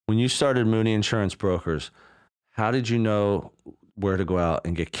when you started Mooney Insurance Brokers, how did you know where to go out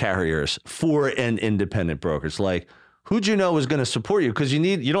and get carriers for an independent brokers? Like, who'd you know was going to support you? Because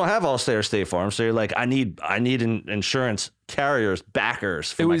you don't have Allstate or State Farm, so you're like, I need insurance carriers,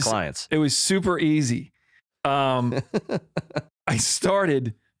 backers for my clients. It was super easy. I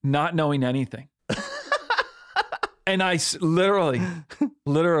started not knowing anything. And I literally,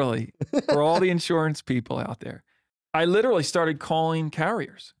 for all the insurance people out there, I literally started calling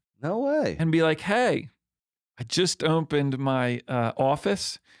carriers. No way. And be like, hey, I just opened my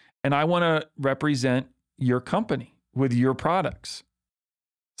office and I want to represent your company with your products.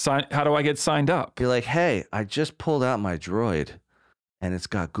 How do I get signed up? Be like, hey, I just pulled out my Droid and it's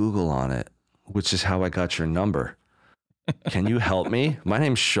got Google on it, which is how I got your number. Can you help me? My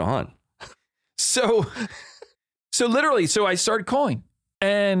name's Sean. So literally, I started calling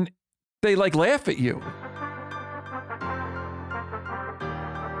and they like laugh at you.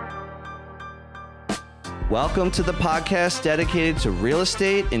 Welcome to the podcast dedicated to real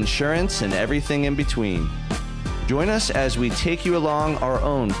estate, insurance, and everything in between. Join us as we take you along our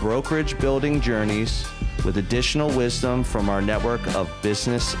own brokerage building journeys with additional wisdom from our network of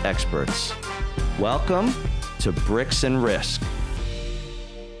business experts. Welcome to Bricks and Risk.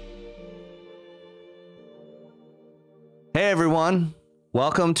 Hey everyone,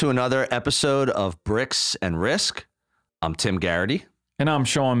 welcome to another episode of Bricks and Risk. I'm Tim Garrity. And I'm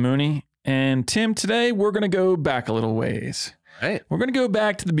Sean Mooney. And Tim, today we're going to go back a little ways. Right. We're going to go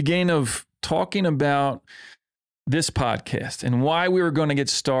back to the beginning of talking about this podcast and why we were going to get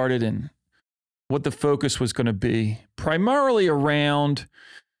started and what the focus was going to be, primarily around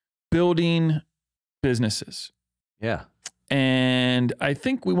building businesses. Yeah. And I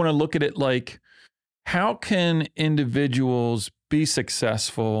think we want to look at it like, how can individuals be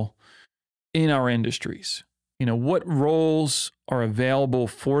successful in our industries? You know, what roles are available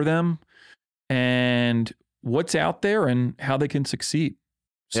for them and what's out there and how they can succeed.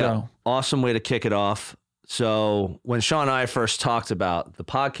 So yeah. Awesome way to kick it off. So when Sean and I first talked about the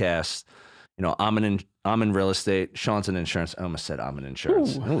podcast, you know, I'm in real estate. Sean's in insurance. I almost said I'm in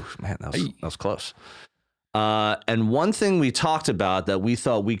insurance. Ooh, man, that was close. And one thing we talked about that we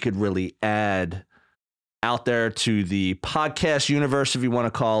thought we could really add out there to the podcast universe, if you want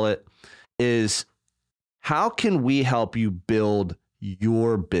to call it, is how can we help you build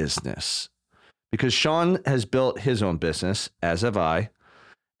your business? Because Sean has built his own business, as have I.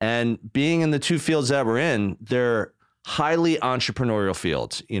 And being in the two fields that we're in, they're highly entrepreneurial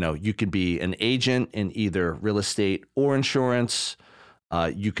fields. You know, you could be an agent in either real estate or insurance.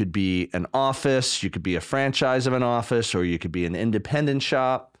 You could be an office, you could be a franchise of an office, or you could be an independent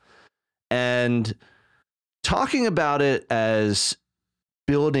shop. And talking about it as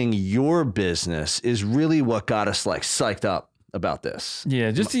building your business is really what got us like psyched up about this.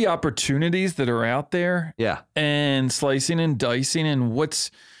 Yeah, just the opportunities that are out there. Yeah. And slicing and dicing and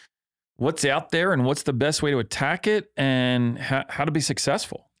what's out there and what's the best way to attack it and how to be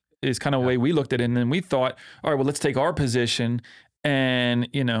successful is kind of the way we looked at it. And then we thought, all right, well, let's take our position and,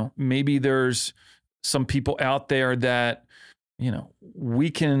 you know, maybe there's some people out there that, you know, we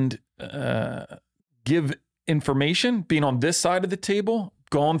can give information, being on this side of the table,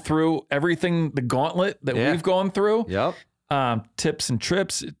 gone through everything, the gauntlet that we've gone through. Yep. Tips and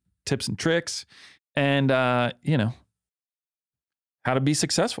tricks, and you know, how to be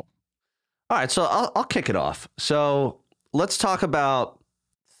successful. All right, so I'll kick it off. So let's talk about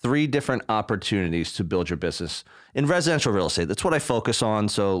 3 different opportunities to build your business in residential real estate. That's what I focus on.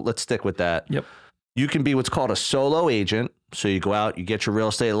 So let's stick with that. Yep. You can be what's called a solo agent. So you go out, you get your real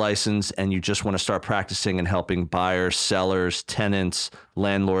estate license, and you just want to start practicing and helping buyers, sellers, tenants,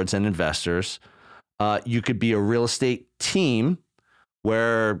 landlords, and investors. You could be a real estate team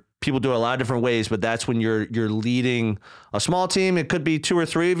where people do it a lot of different ways, but that's when you're leading a small team. It could be 2 or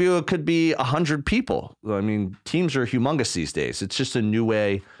 3 of you. It could be 100 people. I mean, teams are humongous these days. It's just a new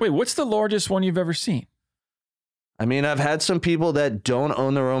way. Wait, what's the largest one you've ever seen? I mean, I've had some people that don't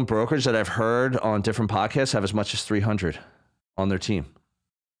own their own brokerage that I've heard on different podcasts have as much as 300 on their team.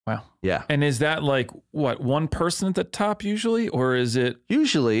 Wow. Yeah. And is that like what, one person at the top usually, or is it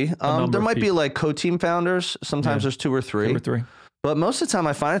usually there might be like co-team founders. Sometimes there's 2 or 3. 2 or 3. But most of the time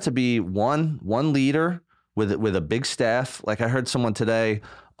I find it to be one leader with a big staff. Like I heard someone today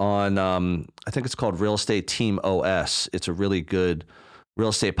on I think it's called Real Estate Team OS. It's a really good real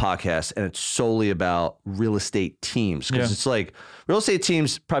estate podcast, and it's solely about real estate teams. Because it's like real estate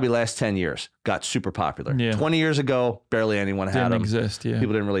teams probably last 10 years got super popular. 20 years ago, barely anyone had them. Didn't exist, People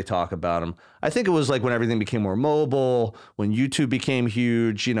didn't really talk about them. I think it was like when everything became more mobile, when YouTube became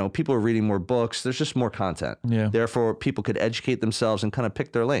huge, you know, people were reading more books. There's just more content. Therefore, people could educate themselves and kind of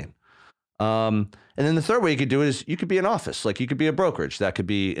pick their lane. And then the third way you could do it is you could be an office. Like you could be a brokerage. That could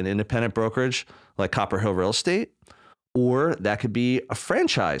be an independent brokerage like Copper Hill Real Estate, or that could be a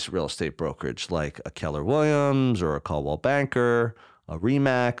franchise real estate brokerage like a Keller Williams or a Coldwell Banker, a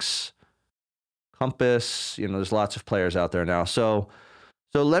Remax, Compass. You know, there's lots of players out there now. So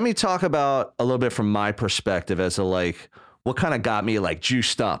let me talk about a little bit from my perspective as to like what kind of got me like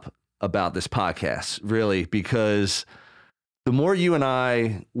juiced up about this podcast, really, because the more you and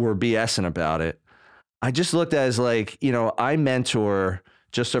I were BSing about it, I just looked at it as like, you know, I mentor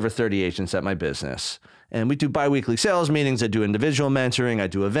just over 30 agents at my business, and we do biweekly sales meetings. I do individual mentoring. I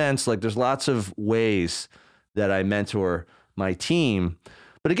do events. Like there's lots of ways that I mentor my team.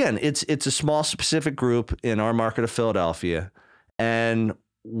 But again, it's a small specific group in our market of Philadelphia. And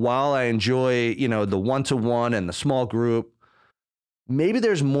while I enjoy, you know, the one-to-one and the small group, maybe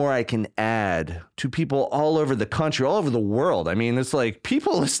there's more I can add to people all over the country, all over the world. I mean, it's like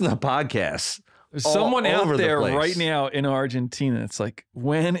people listen to podcasts. There's someone out there right now in Argentina. It's like,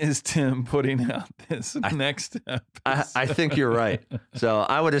 when is Tim putting out this next step? I think you're right. So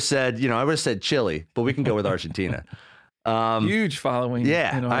I would have said, you know, I would have said Chile, but we can go with Argentina. Huge following.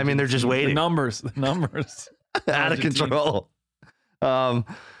 Yeah. I mean, they're just waiting. The numbers out of control.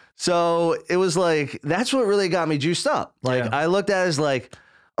 So it was like, that's what really got me juiced up. Like I looked at it as like,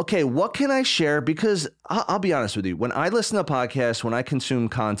 okay, what can I share? Because I'll be honest with you, when I listen to podcasts, when I consume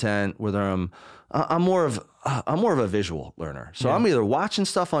content, whether I'm more of a visual learner. So I'm either watching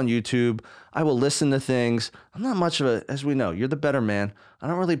stuff on YouTube, I will listen to things. I'm not much of a, as we know, you're the better man. I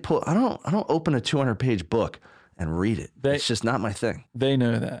don't really I don't open a 200-page book and read it. It's just not my thing. They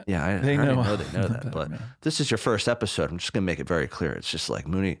know that. Yeah, I know they know that. But this is your first episode. I'm just gonna make it very clear. It's just like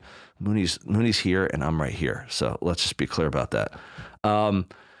Mooney's here and I'm right here. So let's just be clear about that.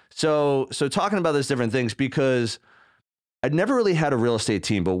 So talking about those different things, because I'd never really had a real estate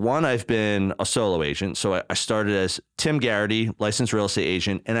team, but one, I've been a solo agent. So I started as Tim Garrity, licensed real estate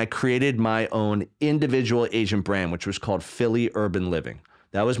agent, and I created my own individual agent brand, which was called Philly Urban Living.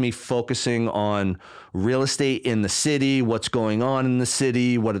 That was me focusing on real estate in the city, what's going on in the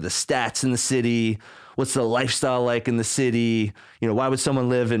city, what are the stats in the city, what's the lifestyle like in the city, you know, why would someone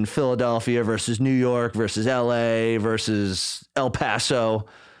live in Philadelphia versus New York versus LA versus El Paso?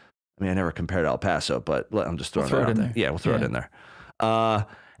 I mean, I never compared El Paso, but I'm just throwing it out there. Yeah, we'll throw it in there.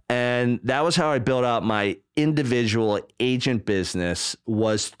 And that was how I built out my individual agent business,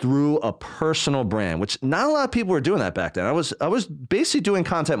 was through a personal brand, which not a lot of people were doing that back then. I was basically doing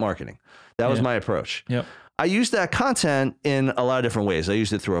content marketing. That was my approach. I used that content in a lot of different ways. I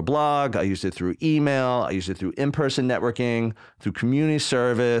used it through a blog. I used it through email. I used it through in-person networking, through community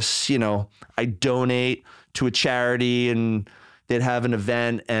service. You know, I donate to a charity and they'd have an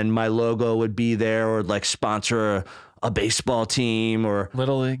event and my logo would be there, or like sponsor a baseball team or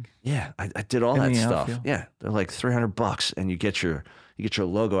Little League. Yeah, I did all that stuff. Outfield. Yeah, they're like $300 and you get your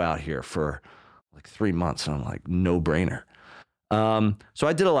logo out here for like 3 months. And I'm like, no brainer. So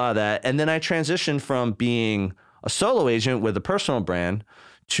I did a lot of that. And then I transitioned from being a solo agent with a personal brand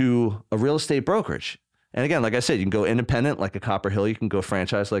to a real estate brokerage. And again, like I said, you can go independent like a Copper Hill. You can go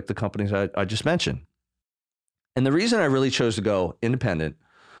franchise like the companies I just mentioned. And the reason I really chose to go independent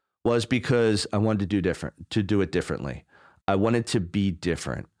was because I wanted to do it differently. I wanted to be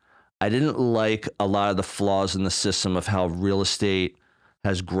different. I didn't like a lot of the flaws in the system of how real estate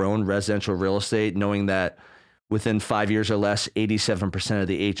has grown, residential real estate, knowing that within 5 years or less, 87% of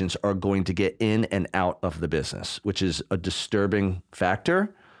the agents are going to get in and out of the business, which is a disturbing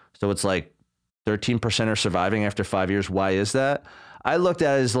factor. So it's like 13% are surviving after 5 years. Why is that? I looked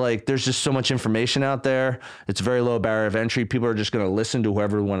at it as like, there's just so much information out there. It's a very low barrier of entry. People are just going to listen to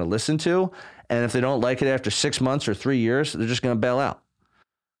whoever they want to listen to. And if they don't like it after 6 months or 3 years, they're just going to bail out.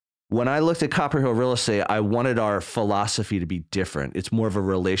 When I looked at Copper Hill Real Estate, I wanted our philosophy to be different. It's more of a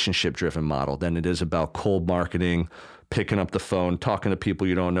relationship driven model than it is about cold marketing, picking up the phone, talking to people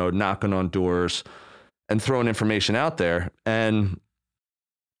you don't know, knocking on doors and throwing information out there. And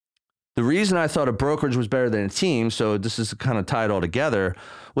the reason I thought a brokerage was better than a team, so this is kind of tied all together,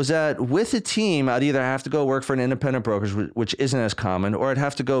 was that with a team, I'd either have to go work for an independent brokerage, which isn't as common, or I'd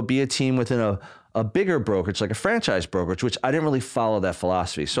have to go be a team within a bigger brokerage, like a franchise brokerage, which I didn't really follow that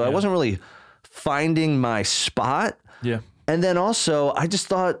philosophy. So I wasn't really finding my spot. Yeah. And then also, I just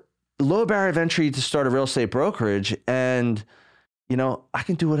thought low barrier of entry to start a real estate brokerage. And, I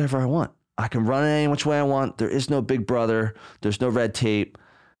can do whatever I want. I can run it any which way I want. There is no big brother. There's no red tape.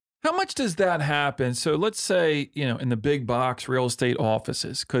 How much does that happen? So let's say, in the big box real estate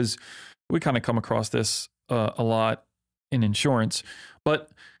offices, because we kind of come across this a lot in insurance,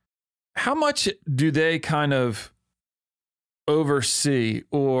 but how much do they kind of oversee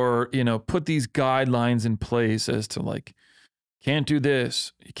or, put these guidelines in place as to like, can't do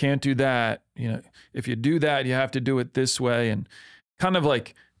this, you can't do that. If you do that, you have to do it this way, and kind of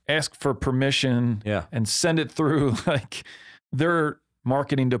like ask for permission and send it through like their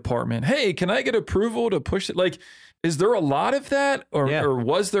marketing department. Hey, can I get approval to push it? Like, is there a lot of that, or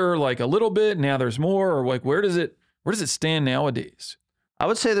was there like a little bit? Now there's more, or like where does it stand nowadays? I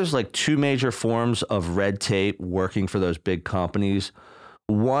would say there's like two major forms of red tape working for those big companies.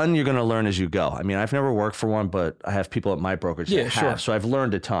 One, you're going to learn as you go. I mean, I've never worked for one, but I have people at my brokerage that have, so I've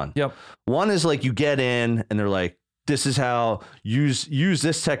learned a ton. Yep. One is like you get in and they're like, this is how use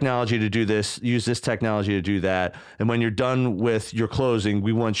this technology to do this, use this technology to do that. And when you're done with your closing,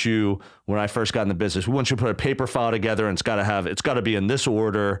 we want you, when I first got in the business, we want you to put a paper file together, and it's got to be in this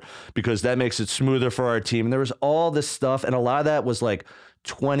order because that makes it smoother for our team. And there was all this stuff. And a lot of that was like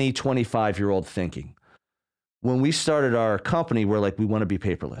 20, 25-year-old thinking. When we started our company, we're like, we want to be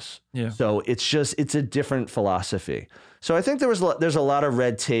paperless. Yeah. So it's a different philosophy. So I think there's a lot of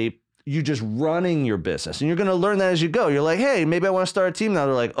red tape. You just running your business, and you're going to learn that as you go. You're like, hey, maybe I want to start a team now.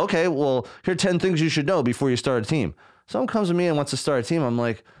 They're like, okay, well, here are 10 things you should know before you start a team. Someone comes to me and wants to start a team. I'm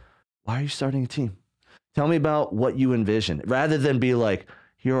like, why are you starting a team? Tell me about what you envision, rather than be like,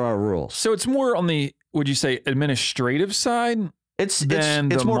 here are our rules. So it's more on the, would you say, administrative side? It's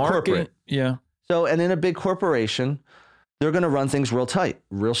more corporate. Yeah. So, and in a big corporation, they're going to run things real tight,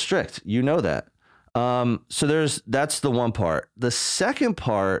 real strict. You know that. So that's the one part. The second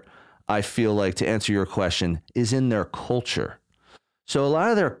part, I feel like, to answer your question, is in their culture. So a lot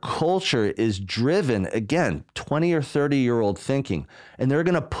of their culture is driven, again, 20 or 30-year-old thinking. And they're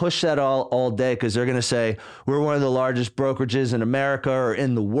going to push that all day because they're going to say, we're one of the largest brokerages in America or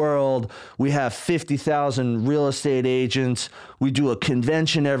in the world. We have 50,000 real estate agents. We do a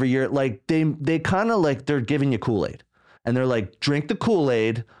convention every year. Like they kind of like they're giving you Kool-Aid. And they're like, drink the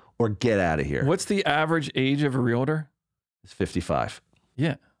Kool-Aid or get out of here. What's the average age of a realtor? It's 55.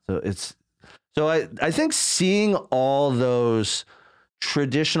 Yeah. So I think seeing all those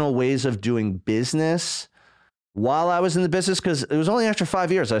traditional ways of doing business while I was in the business, because it was only after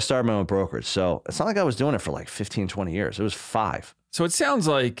 5 years I started my own brokerage. So it's not like I was doing it for like 15, 20 years. It was 5. So it sounds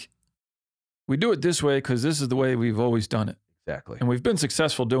like we do it this way because this is the way we've always done it. Exactly. And we've been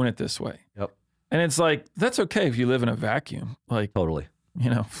successful doing it this way. Yep. And it's like, that's okay if you live in a vacuum. Like, totally.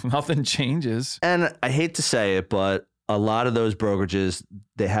 Nothing changes. And I hate to say it, but a lot of those brokerages,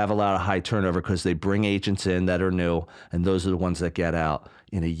 they have a lot of high turnover because they bring agents in that are new, and those are the ones that get out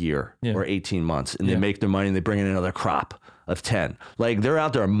in a year or 18 months, and they make their money and they bring in another crop of 10. Like they're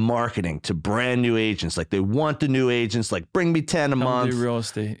out there marketing to brand new agents. Like they want the new agents, like bring me 10 a month. Do real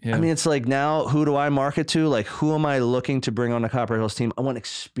estate. Yeah. I mean, it's like now who do I market to? Like who am I looking to bring on the Copper Hills team? I want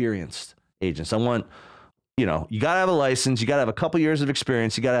experienced agents. I want, you got to have a license. You got to have a couple years of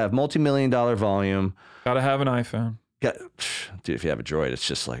experience. You got to have multi-million-dollar volume. Got to have an iPhone. Dude, if you have a Droid, it's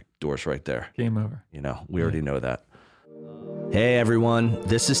just like doors right there. Game over. We already know that. Hey everyone,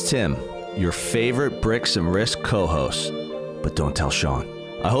 this is Tim, your favorite Bricks and Risk co-host. But don't tell Sean.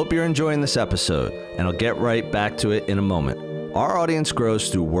 I hope you're enjoying this episode, and I'll get right back to it in a moment. Our audience grows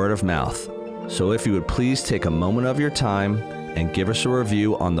through word of mouth, so if you would please take a moment of your time and give us a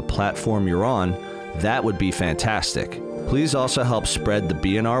review on the platform you're on, that would be fantastic. Please also help spread the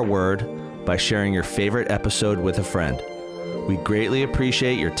B&R word by sharing your favorite episode with a friend. We greatly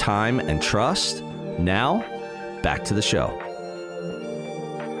appreciate your time and trust. Now, back to the show.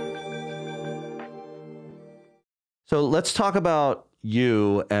 So let's talk about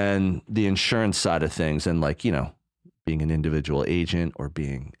you and the insurance side of things and being an individual agent or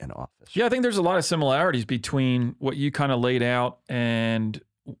being an office. Yeah, I think there's a lot of similarities between what you kind of laid out and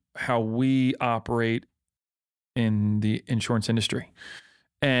how we operate in the insurance industry.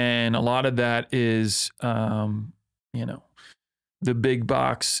 And a lot of that is, the big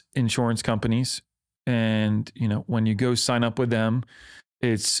box insurance companies. And, when you go sign up with them,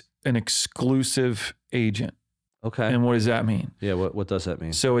 it's an exclusive agent. Okay. And what does that mean? Yeah. What does that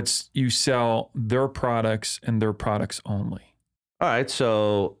mean? So you sell their products and their products only. All right.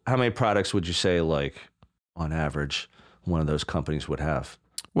 So how many products would you say, on average, one of those companies would have?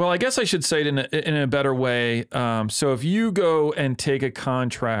 Well, I guess I should say it in a better way. So if you go and take a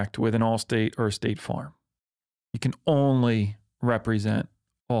contract with an Allstate or a State Farm, you can only represent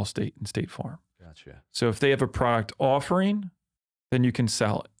Allstate and State Farm. Gotcha. So if they have a product offering, then you can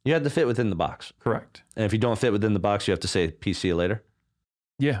sell it. You have to fit within the box. Correct. And if you don't fit within the box, you have to say, peace, see you later.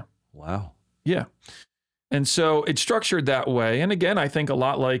 Yeah. Wow. Yeah. And so it's structured that way. And again, I think a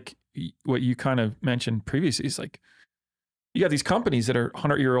lot like what you kind of mentioned previously is like, you got these companies that are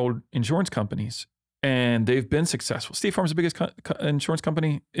 100-year-old insurance companies, and they've been successful. State Farm's the biggest insurance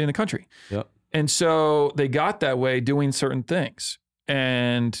company in the country. Yep. And so they got that way doing certain things.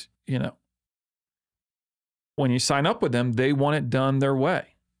 And, you know, when you sign up with them, they want it done their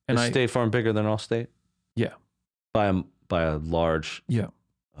way. And Is State Farm bigger than Allstate? Yeah. By a large. Yeah.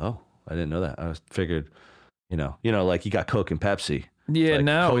 Oh, I didn't know that. I figured, you know, like you got Coke and Pepsi. Yeah, like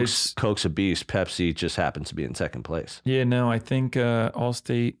no, Coke's a beast. Pepsi just happens to be in second place. Yeah, no, I think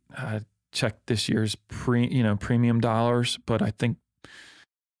Allstate checked this year's premium dollars, but I think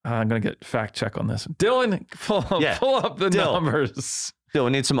I'm gonna get fact check on this. Dylan, pull up the numbers. Dylan,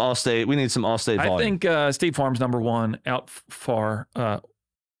 we need some Allstate. We need some Allstate volume. I think State Farm's number one, out far,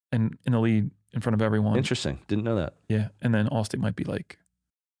 in the lead in front of everyone. Interesting. Didn't know that. Yeah, and then Allstate might be like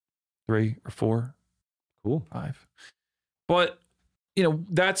 3 or 4. Cool. 5. But you know,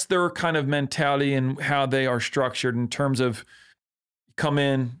 that's their kind of mentality and how they are structured in terms of you come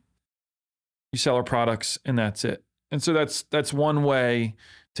in, you sell our products, and that's it. And so that's one way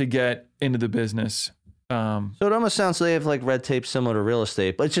to get into the business. So it almost sounds like they have like red tape similar to real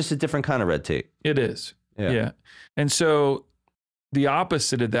estate, but it's just a different kind of red tape. It is. Yeah. And so the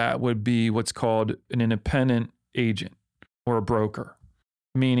opposite of that would be what's called an independent agent or a broker,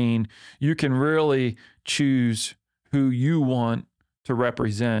 meaning you can really choose who you want to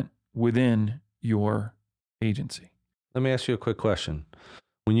represent within your agency. Let me ask you a quick question.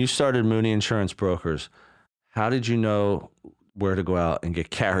 When you started Mooney Insurance Brokers, how did you know where to go out and get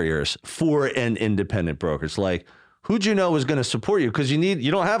carriers for an independent brokers? Like, who'd you know was going to support you? Because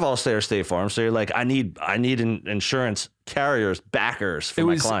you don't have Allstate or State Farm, so you're like, I need insurance carriers, backers for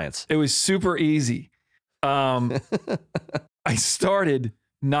my clients. It was super easy. I started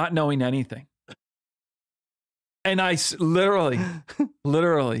not knowing anything. And I literally,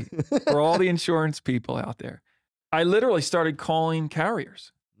 for all the insurance people out there, I literally started calling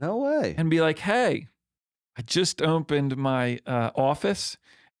carriers. No way. And be like, hey, I just opened my office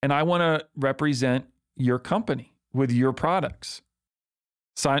and I want to represent your company with your products.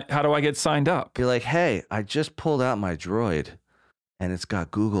 How do I get signed up? Be like, hey, I just pulled out my Droid and it's got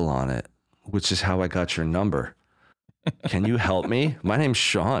Google on it, which is how I got your number. Can you help me? My name's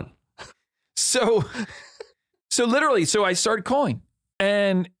Sean. So literally, I started calling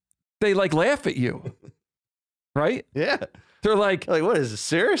and they like laugh at you, right? Yeah. They're like, what is this,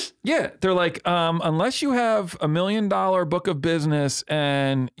 serious? Yeah. They're like, unless you have $1 million book of business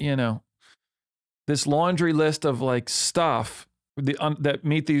and, you know, this laundry list of like stuff that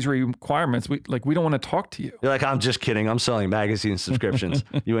meet these requirements, we don't want to talk to you. You're like, I'm just kidding. I'm selling magazine subscriptions.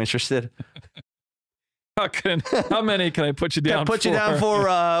 You interested? How many can I put you down for? Put you down for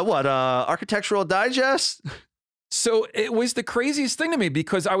what? Architectural Digest? So it was the craziest thing to me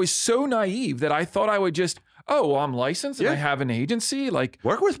because I was so naive that I thought I would just, I'm licensed and I have an agency. Like,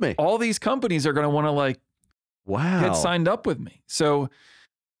 work with me. All these companies are going to want to like, get signed up with me. So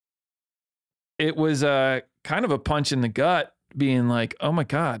it was kind of a punch in the gut, being like, oh my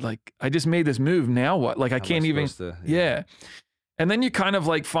God, like I just made this move. Now what? Like I can't even. Yeah. And then you kind of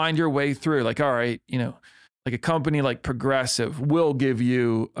like find your way through. Like, all right, you know, like a company like Progressive will give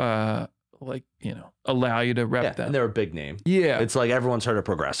you, allow you to rep them. And they're a big name. Yeah. It's like everyone's heard of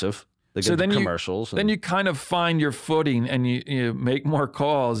Progressive. They get the commercials. Then you kind of find your footing and you make more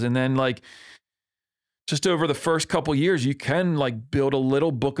calls. And then like just over the first couple years, you can like build a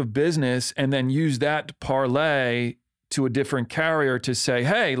little book of business and then use that to parlay to a different carrier to say,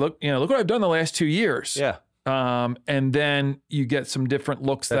 hey, look what I've done the last 2 years. Yeah. And then you get some different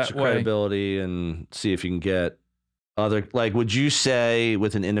looks That's that way. Credibility and see if you can get other, like, would you say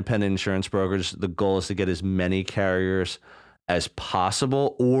with an independent insurance brokerage, the goal is to get as many carriers as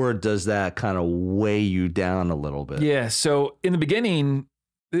possible, or does that kind of weigh you down a little bit? Yeah. So in the beginning,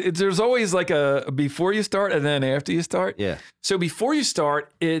 there's always like a before you start and then after you start. Yeah. So before you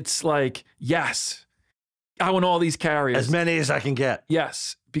start, it's like, yes, I want all these carriers. As many as I can get.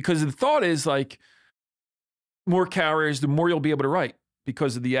 Yes. Because the thought is like, more carriers, the more you'll be able to write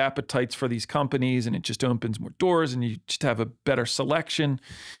because of the appetites for these companies, and it just opens more doors and you just have a better selection.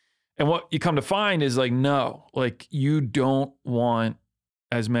 And what you come to find is like, no, like you don't want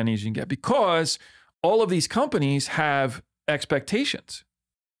as many as you can get because all of these companies have expectations.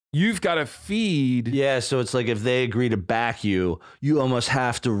 you've got to feed. Yeah, so it's like if they agree to back you, you almost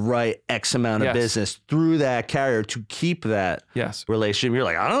have to write X amount of business through that carrier to keep that relationship. You're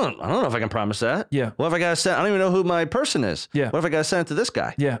like, I don't know if I can promise that. Yeah. What if I got to send? I don't even know who my person is. Yeah. What if I got to send it to this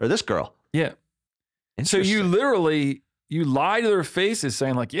guy? Yeah. Or this girl? Yeah. So you literally lie to their faces,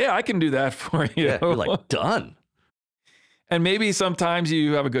 saying like, "Yeah, I can do that for you." Yeah, you're like done. And maybe sometimes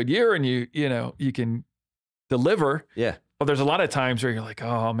you have a good year and you can deliver. Yeah. But there's a lot of times where you're like,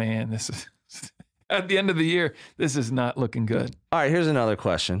 oh man, this is at the end of the year, this is not looking good. All right, here's another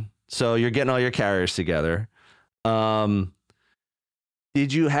question. So you're getting all your carriers together.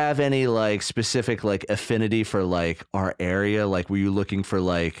 Did you have any like specific like affinity for like our area? Like, were you looking for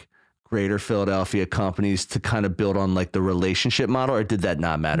like greater Philadelphia companies to kind of build on like the relationship model, or did that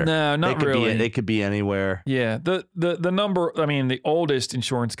not matter? No, not really. They could be anywhere. Yeah. The number, I mean, the oldest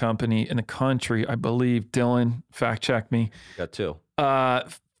insurance company in the country, I believe, Dylan, fact check me. Got two.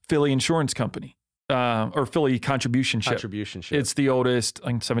 Philly Insurance Company, or Philly Contribution Ship. It's the oldest,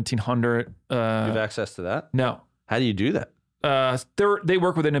 like 1700. You have access to that? No. How do you do that? They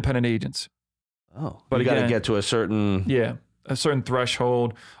work with independent agents. Oh, but you got to get to a certain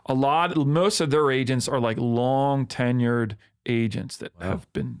threshold. Most of their agents are like long tenured agents that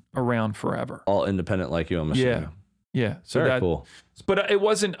have been around forever. All independent like you, I'm assuming. Yeah. So very cool. But it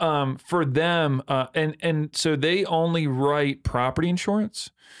wasn't for them. And so they only write property insurance.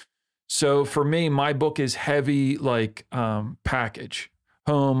 So for me, my book is heavy like package,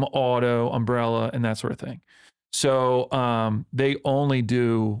 home, auto, umbrella, and that sort of thing. So they only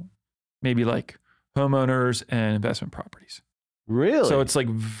do maybe like homeowners and investment properties. Really? So it's like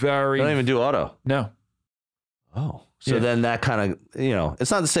very... They don't even do auto? No. Oh. So then that kind of, it's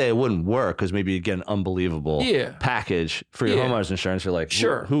not to say it wouldn't work, because maybe you get an unbelievable package for your homeowner's insurance. You're like,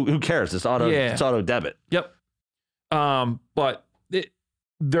 sure, who cares? It's auto debit. Yep. But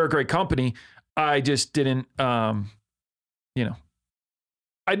they're a great company. I just didn't, I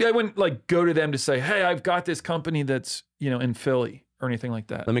wouldn't like go to them to say, hey, I've got this company that's, in Philly or anything like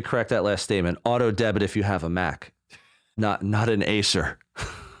that. Let me correct that last statement. Auto debit if you have a Mac, not an Acer.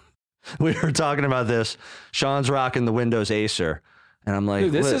 We were talking about this. Sean's rocking the Windows Acer. And I'm like,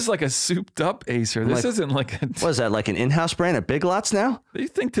 dude, this is like a souped up Acer. This isn't like a... What is that, like an in-house brand at Big Lots now? Do you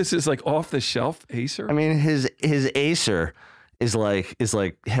think this is like off the shelf Acer? I mean, his Acer is like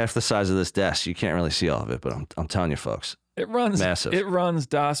half the size of this desk. You can't really see all of it, but I'm telling you folks. It runs massive. It runs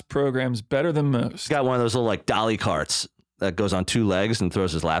DOS programs better than most. He's got one of those little like dolly carts that goes on two legs and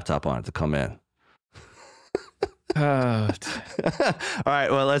throws his laptop on it to come in. All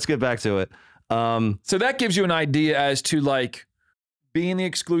right, well, let's get back to it. So that gives you an idea as to like being the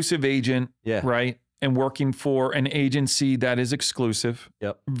exclusive agent, right? And working for an agency that is exclusive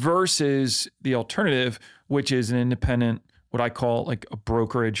versus the alternative, which is an independent, what I call like a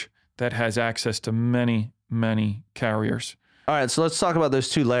brokerage that has access to many, many carriers. All right, so let's talk about those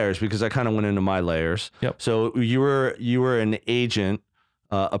two layers, because I kind of went into my layers. So you were an agent,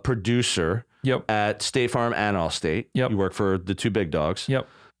 a producer at State Farm and Allstate. You work for the two big dogs.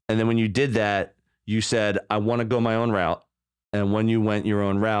 And then when you did that, you said, I want to go my own route. And when you went your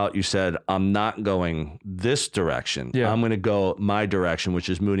own route, you said, I'm not going this direction. I'm going to go my direction, which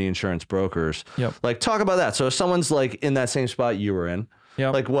is Mooney Insurance Brokers. Like, talk about that. So if someone's like in that same spot you were in,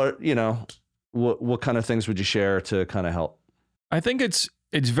 like what kind of things would you share to kind of help? I think it's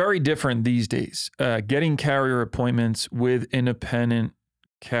very different these days. Getting carrier appointments with independent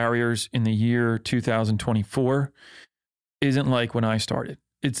carriers in the year 2024 isn't like when I started.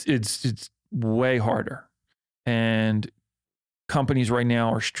 It's way harder, and companies right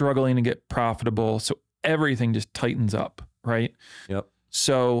now are struggling to get profitable, so everything just tightens up, right?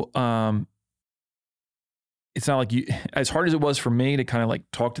 So it's not like as hard as it was for me to kind of like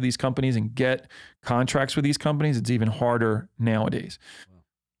talk to these companies and get contracts with these companies, it's even harder nowadays.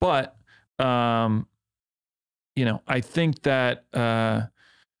 But I think that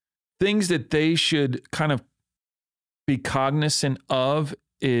things that they should kind of be cognizant of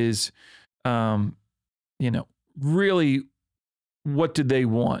is, really what do they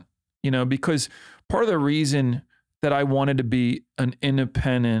want? Because part of the reason that I wanted to be an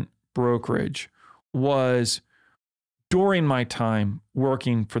independent brokerage was during my time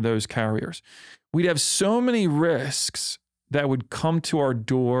working for those carriers, we'd have so many risks that would come to our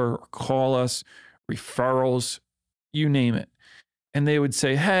door or call us, referrals, you name it. And they would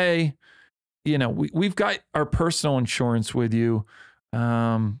say, hey, we've got our personal insurance with you.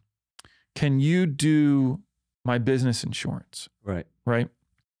 Can you do my business insurance? Right.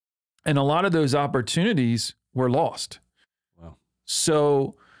 And a lot of those opportunities were lost. Wow.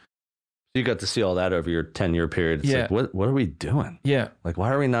 So You got to see all that over your 10-year period. It's like, what are we doing? Yeah. Like,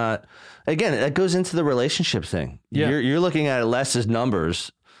 why are we not? Again, that goes into the relationship thing. Yeah. You're looking at it less as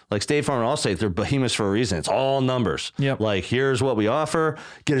numbers. Like State Farm and Allstate, they're behemoths for a reason. It's all numbers. Yep. Like, here's what we offer.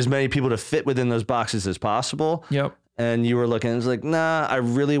 Get as many people to fit within those boxes as possible. Yep. And you were looking, it's like, nah, I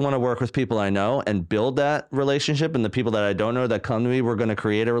really want to work with people I know and build that relationship. And the people that I don't know that come to me, we're going to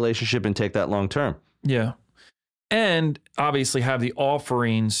create a relationship and take that long term. Yeah. And obviously have the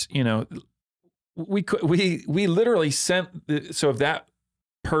offerings, you know, we literally sent, so if that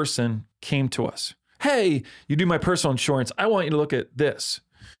person came to us, hey, you do my personal insurance, I want you to look at this.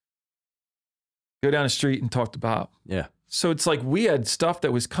 Go down the street and talk to Bob. Yeah. So it's like we had stuff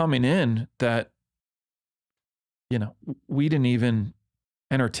that was coming in that, you know, we didn't even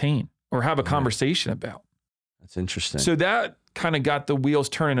entertain or have a conversation about. That's interesting. So that kind of got the wheels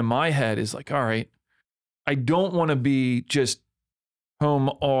turning in my head is like, all right, I don't want to be just home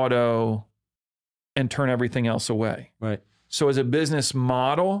auto and turn everything else away. Right. So as a business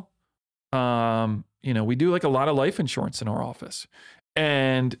model, you know, we do like a lot of life insurance in our office,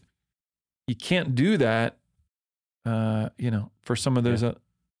 and you can't do that, you know, for some of those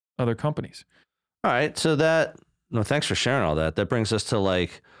other companies. All right. So thanks for sharing all that. That brings us to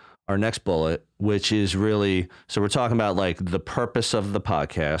like our next bullet, which is really, so we're talking about like the purpose of the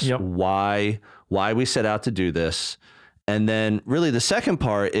podcast, Yep. why we set out to do this. And then really the second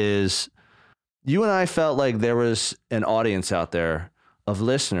part is you and I felt like there was an audience out there of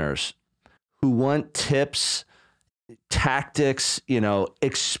listeners who want tips, tactics, you know,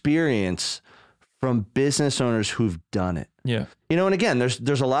 experience from business owners who've done it. Yeah. You know, and again,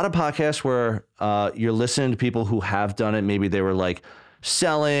 there's a lot of podcasts where you're listening to people who have done it. Maybe they were like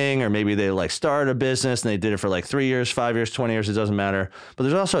selling, or maybe they like started a business and they did it for like 3 years, 5 years, 20 years. It doesn't matter. But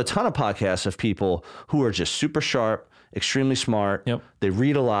there's also a ton of podcasts of people who are just super sharp, extremely smart. Yep. They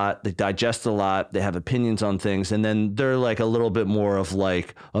read a lot, they digest a lot, they have opinions on things. And then they're like a little bit more of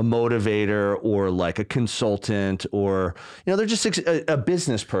like a motivator or like a consultant, or, you know, they're just a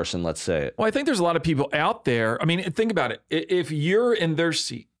business person, let's say. Well, I think there's a lot of people out there. I mean, think about it. If you're in their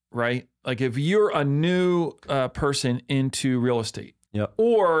seat, right? Like if you're a new person into real estate, Yep.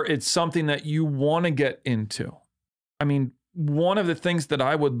 or it's something that you want to get into. I mean, one of the things that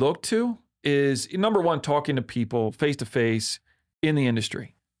I would look to is, number one, talking to people face to face in the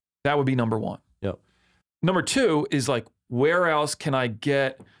industry. That would be number one. Yep. Number two is like, where else can I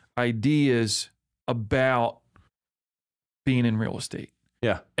get ideas about being in real estate?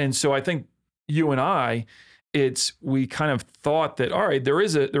 Yeah. And so I think you and I, we kind of thought that, all right, there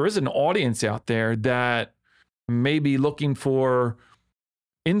is an audience out there that may be looking for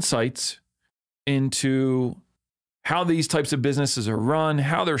insights into how these types of businesses are run,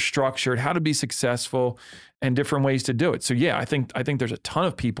 how they're structured, how to be successful, and different ways to do it. So yeah, I think there's a ton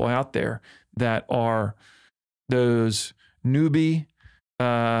of people out there that are those newbie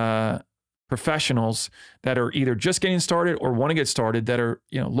professionals that are either just getting started or want to get started, that are,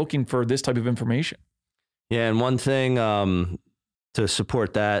 you know, looking for this type of information. Yeah, and one thing to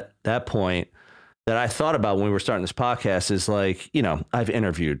support that point that I thought about when we were starting this podcast is like, you know, I've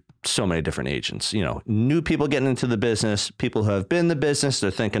interviewed so many different agents, you know, new people getting into the business, people who have been in the business,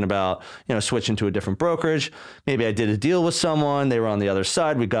 they're thinking about, you know, switching to a different brokerage. Maybe I did a deal with someone, they were on the other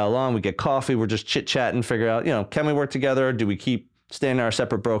side, we got along, we get coffee, we're just chit-chatting, figure out, you know, can we work together? Do we keep staying in our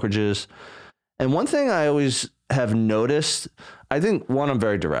separate brokerages? And one thing I always have noticed, I think, one, I'm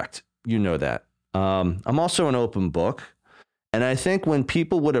very direct. You know that. I'm also an open book. And I think when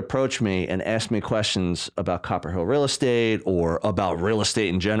people would approach me and ask me questions about Copper Hill real estate or about real estate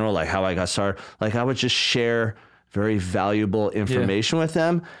in general, like how I got started, like I would just share very valuable information with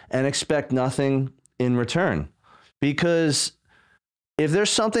them and expect nothing in return. Because if there's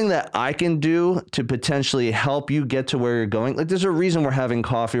something that I can do to potentially help you get to where you're going, like there's a reason we're having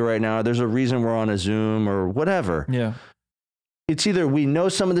coffee right now. There's a reason we're on a Zoom or whatever. Yeah. It's either we know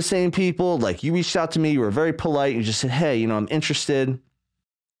some of the same people, like you reached out to me, you were very polite, you just said, hey, you know, I'm interested.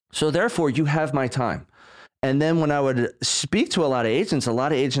 So therefore you have my time. And then when I would speak to a lot of agents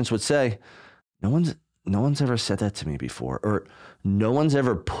would say, no one's ever said that to me before, or no one's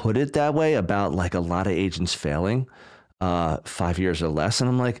ever put it that way about like a lot of agents failing 5 years or less. And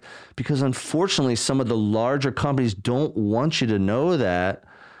I'm like, because unfortunately some of the larger companies don't want you to know that,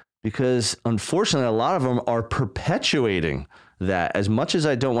 because unfortunately a lot of them are perpetuating that. As much as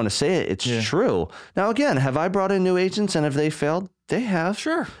I don't want to say it, it's true. Now, again, have I brought in new agents and have they failed? They have.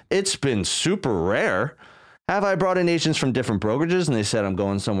 Sure. It's been super rare. Have I brought in agents from different brokerages and they said, I'm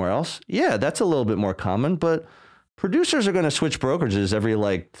going somewhere else? Yeah, that's a little bit more common, but producers are going to switch brokerages every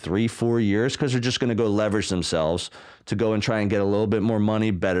like 3-4 years because they're just going to go leverage themselves to go and try and get a little bit more money,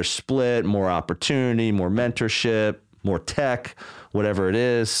 better split, more opportunity, more mentorship, more tech, whatever it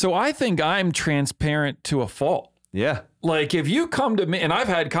is. So I think I'm transparent to a fault. Yeah. Like if you come to me, and I've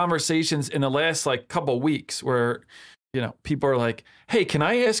had conversations in the last like couple of weeks where, you know, people are like, hey, can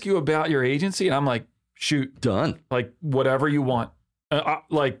I ask you about your agency? And I'm like, shoot. Done. Like whatever you want.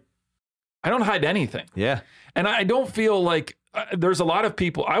 Like I don't hide anything. Yeah. And I don't feel like there's a lot of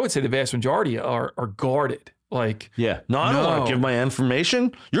people, I would say the vast majority are guarded. Like, yeah, no, I don't want to give my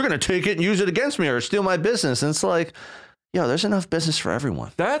information. You're going to take it and use it against me or steal my business. And it's like, yo, there's enough business for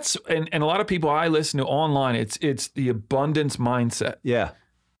everyone. That's, and a lot of people I listen to online, it's the abundance mindset. Yeah.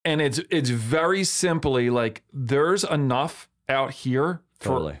 And it's very simply like, there's enough out here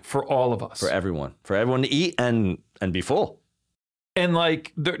for all of us. For everyone to eat and be full. And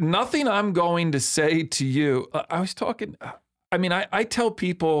like, nothing I'm going to say to you, I was talking, I mean, I tell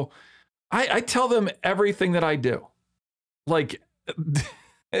people, I tell them everything that I do. Like,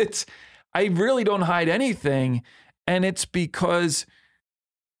 I really don't hide anything. And it's because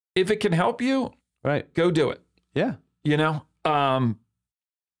if it can help you, right, go do it. Yeah. You know,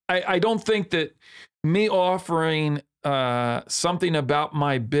 I don't think that me offering something about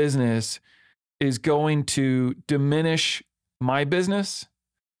my business is going to diminish my business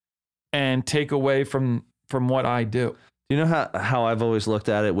and take away from what I do. You know how I've always looked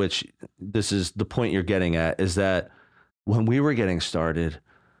at it, which this is the point you're getting at, is that when we were getting started,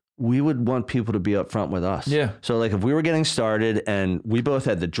 we would want people to be upfront with us. Yeah. So like if we were getting started and we both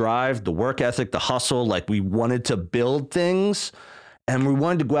had the drive, the work ethic, the hustle, like we wanted to build things and we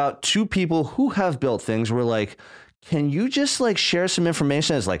wanted to go out to people who have built things, we're like, can you just like share some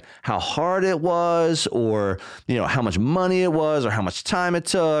information as like how hard it was, or, you know, how much money it was, or how much time it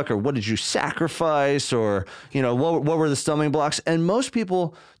took, or what did you sacrifice, or, you know, what were the stumbling blocks? And most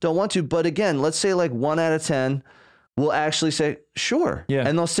people don't want to. But again, let's say like 1 out of 10 will actually say, sure. Yeah.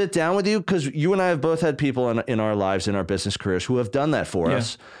 And they'll sit down with you because you and I have both had people in our lives, in our business careers who have done that for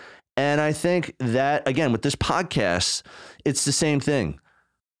us. And I think that, again, with this podcast, it's the same thing.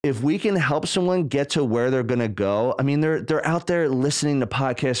 If we can help someone get to where they're going to go, I mean, they're out there listening to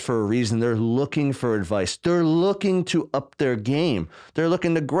podcasts for a reason. They're looking for advice. They're looking to up their game. They're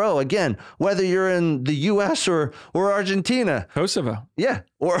looking to grow. Again, whether you're in the US or Argentina. Kosovo. Yeah.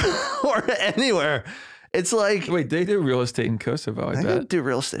 Or anywhere. It's like, wait, they do real estate in Kosovo. I bet. They do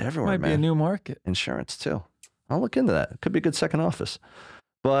real estate everywhere, Might be a new market. Insurance too. I'll look into that. It could be a good second office.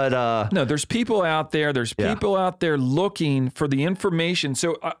 But no, there's people out there. There's people out there looking for the information.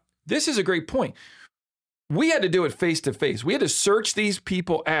 So this is a great point. We had to do it face to face. We had to search these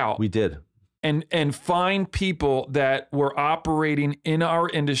people out. We did. And find people that were operating in our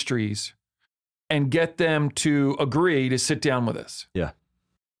industries and get them to agree to sit down with us. Yeah.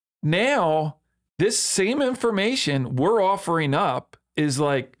 Now, this same information we're offering up is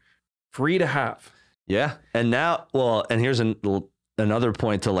like free to have. Yeah. And now, well, and here's another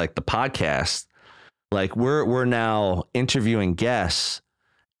point to like the podcast. Like we're now interviewing guests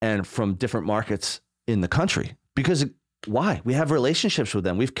and from different markets in the country, because why? We have relationships with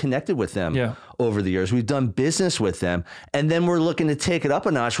them. We've connected with them over the years. We've done business with them. And then we're looking to take it up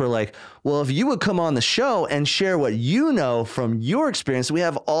a notch. We're like, well, if you would come on the show and share what you know from your experience, we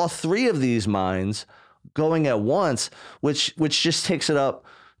have all three of these minds going at once, which just takes it up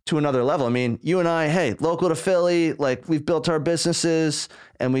to another level. I mean, you and I, hey, local to Philly, like we've built our businesses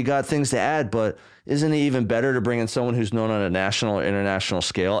and we got things to add, but isn't it even better to bring in someone who's known on a national or international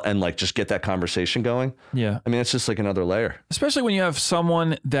scale and like just get that conversation going? Yeah. I mean, it's just like another layer. Especially when you have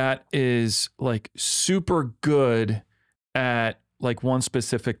someone that is like super good at like one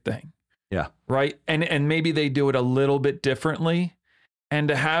specific thing. Yeah. Right. And maybe they do it a little bit differently, and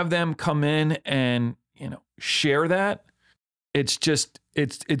to have them come in and, you know, share that, it's just,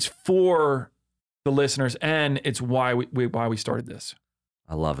 it's for the listeners, and it's why we started this.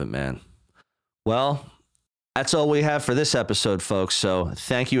 I love it, man. Well, that's all we have for this episode, folks. So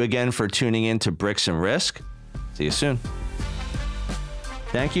thank you again for tuning in to Bricks and Risk. See you soon.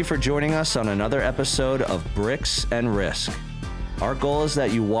 Thank you for joining us on another episode of Bricks and Risk. Our goal is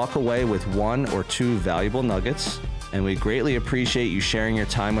that you walk away with 1 or 2 valuable nuggets, and we greatly appreciate you sharing your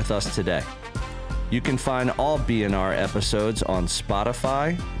time with us today. You can find all BNR episodes on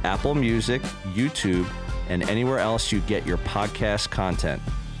Spotify, Apple Music, YouTube, and anywhere else you get your podcast content.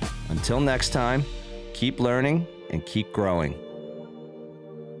 Until next time, keep learning and keep growing.